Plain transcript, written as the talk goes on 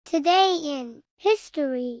Today in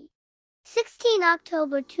History. 16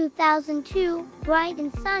 October 2002, bright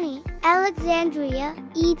and sunny, Alexandria,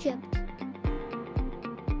 Egypt.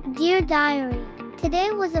 Dear Diary,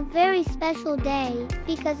 today was a very special day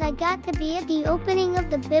because I got to be at the opening of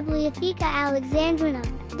the Bibliotheca Alexandrina.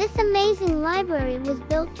 This amazing library was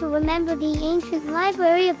built to remember the ancient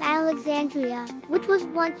Library of Alexandria, which was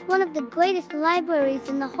once one of the greatest libraries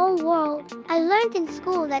in the whole world. I learned in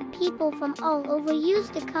school that people from all over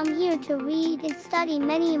used to come here to read and study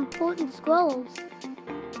many important scrolls.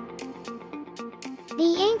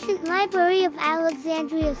 The ancient Library of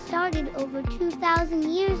Alexandria started over 2,000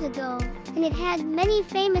 years ago, and it had many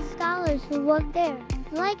famous scholars who worked there,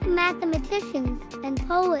 like mathematicians and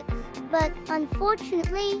poets. But,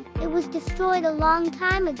 unfortunately, it was destroyed a long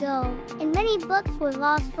time ago, and many books were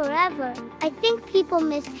lost forever. I think people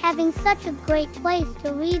missed having such a great place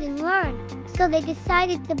to read and learn, so they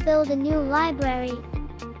decided to build a new library.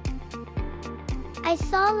 I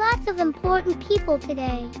saw lots of important people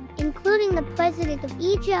today, including the President of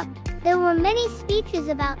Egypt. There were many speeches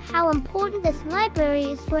about how important this library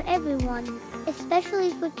is for everyone, especially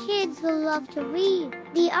for kids who love to read.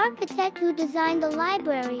 The architect who designed the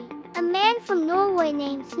library, a man from Norway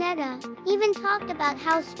named Snedda, even talked about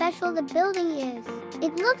how special the building is.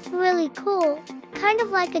 It looks really cool, kind of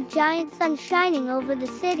like a giant sun shining over the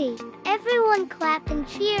city. Everyone clapped and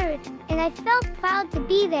cheered, and I felt proud to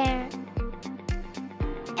be there.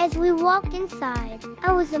 As we walked inside,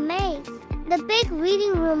 I was amazed. The big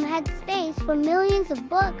reading room had space for millions of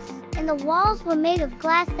books, and the walls were made of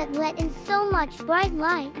glass that let in so much bright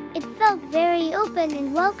light. It felt very open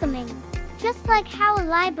and welcoming, just like how a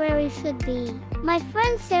library should be. My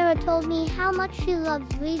friend Sarah told me how much she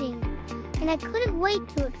loves reading, and I couldn't wait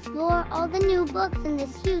to explore all the new books in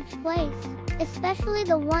this huge place, especially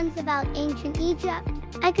the ones about ancient Egypt.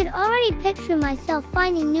 I could already picture myself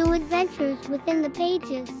finding new adventures within the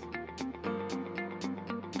pages.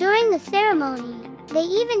 During the ceremony, they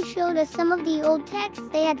even showed us some of the old texts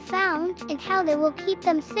they had found and how they will keep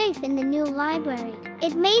them safe in the new library.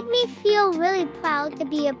 It made me feel really proud to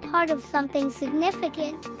be a part of something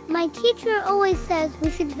significant. My teacher always says we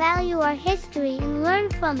should value our history and learn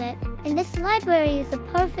from it, and this library is a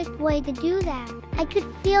perfect way to do that. I could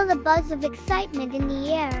feel the buzz of excitement in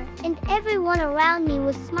the air, and everyone around me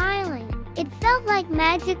was smiling. It felt like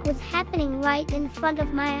magic was happening right in front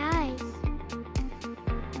of my eyes.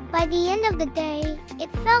 By the end of the day,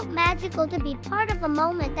 it felt magical to be part of a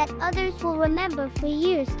moment that others will remember for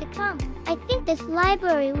years to come. I think this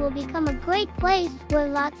library will become a great place where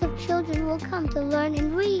lots of children will come to learn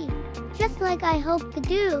and read, just like I hope to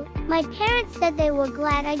do. My parents said they were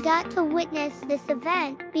glad I got to witness this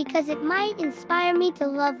event because it might inspire me to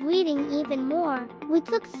love reading even more. We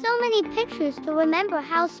took so many pictures to remember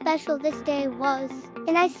how special this day was,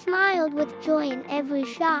 and I smiled with joy in every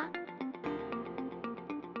shot.